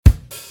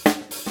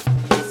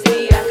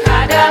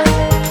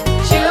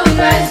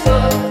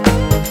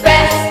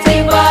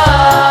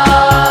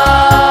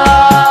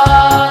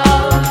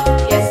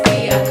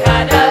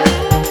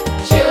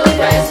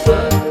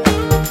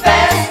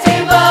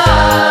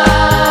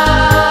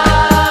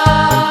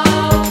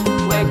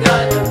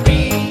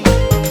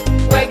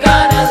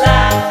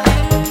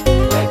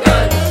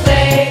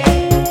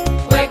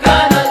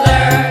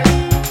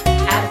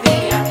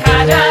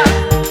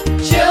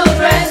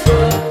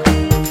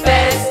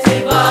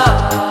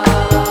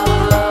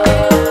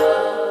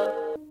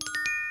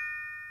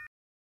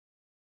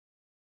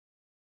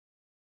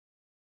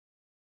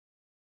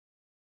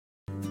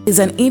is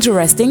an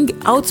interesting,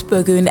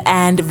 outspoken,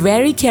 and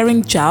very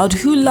caring child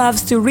who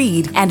loves to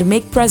read and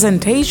make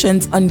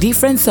presentations on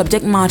different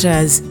subject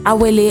matters.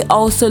 Awele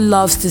also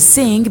loves to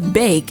sing,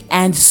 bake,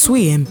 and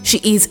swim. She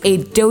is a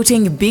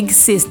doting big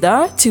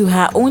sister to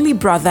her only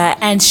brother,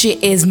 and she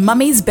is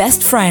mommy's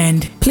best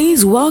friend.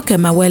 Please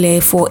welcome Awele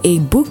for a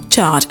book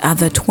chat at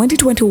the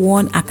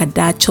 2021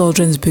 Akada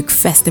Children's Book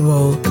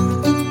Festival.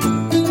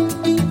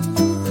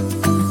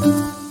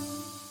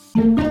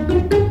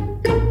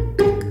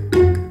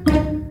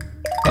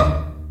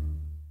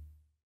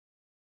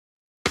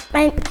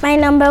 My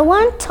number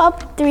one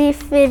top 3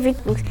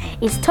 favorite books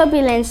is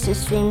Toby Learns to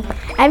Swim.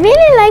 I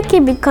really like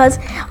it because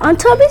on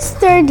Toby's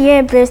 3rd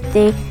year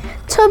birthday,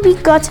 Toby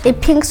got a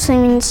pink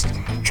swimming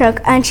truck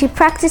and she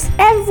practiced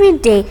every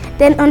day.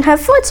 Then on her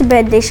 4th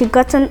birthday, she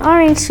got an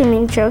orange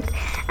swimming truck,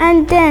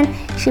 and then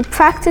she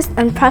practiced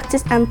and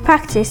practiced and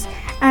practiced,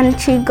 and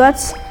she got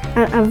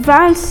an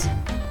advanced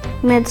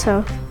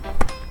medal.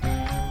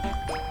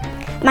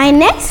 My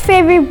next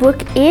favorite book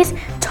is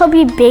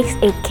Toby Bakes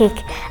a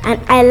Cake, and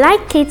I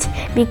like it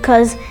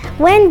because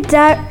when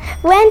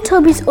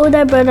Toby's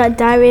older brother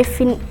Dare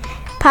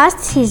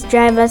passed his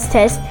driver's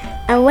test,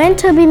 and when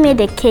Toby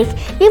made a cake,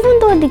 even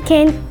though the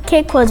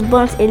cake was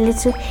burnt a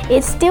little,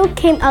 it still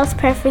came out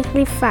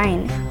perfectly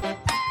fine.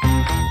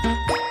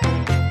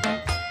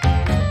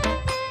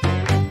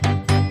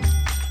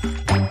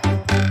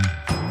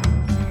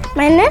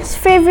 My next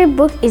favorite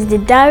book is The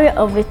Diary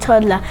of a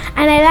Toddler,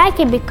 and I like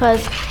it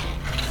because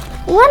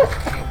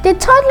the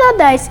toddler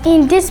that is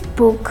in this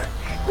book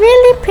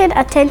really paid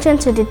attention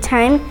to the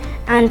time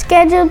and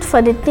scheduled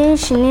for the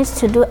things she needs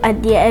to do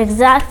at the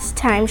exact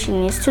time she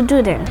needs to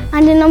do them.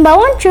 And the number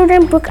one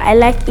children's book I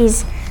like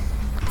is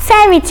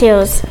Fairy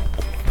Tales.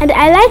 And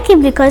I like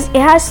it because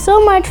it has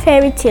so much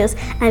fairy tales,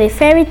 and the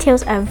fairy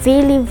tales are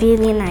really,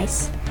 really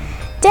nice.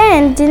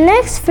 Then the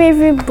next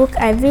favorite book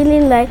I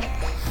really like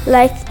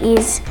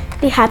is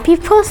The Happy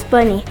Post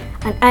Bunny.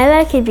 And I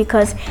like it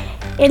because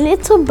a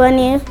little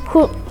bunny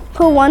who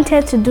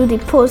wanted to do the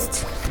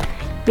post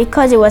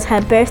because it was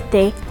her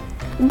birthday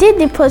did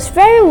the post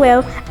very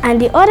well,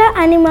 and the other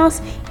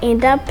animals in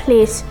that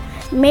place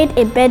made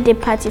a birthday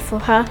party for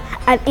her,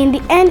 and in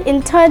the end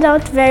it turned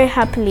out very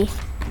happily.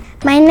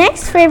 My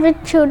next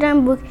favorite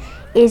children's book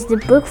is The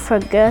Book for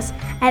Girls,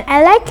 and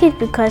I like it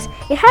because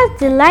it has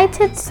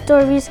delighted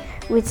stories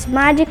with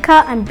magical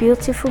and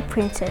beautiful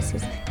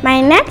princesses. My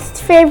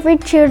next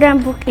favorite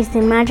children's book is The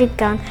Magic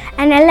Gown,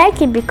 and I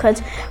like it because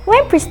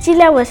when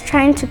Priscilla was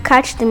trying to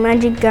catch the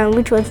magic gown,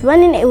 which was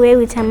running away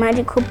with her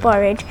magical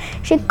porridge,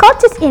 she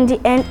caught it in the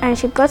end and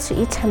she got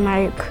to eat her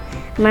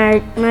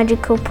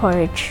magical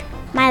porridge.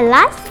 My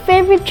last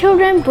favorite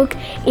children's book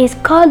is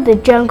called The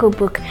Jungle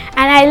Book,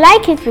 and I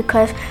like it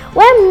because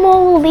when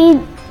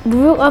Mowgli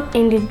grew up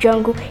in the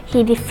jungle,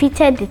 he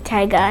defeated the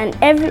tiger, and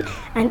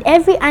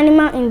every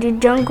animal in the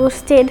jungle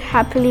stayed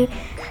happily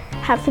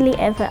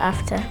ever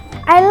after.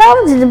 I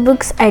loved the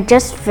books I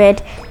just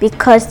read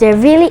because they're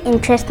really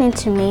interesting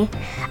to me.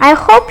 I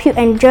hope you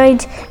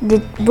enjoyed the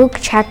book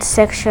chat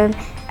section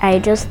I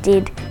just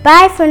did.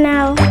 Bye for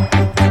now.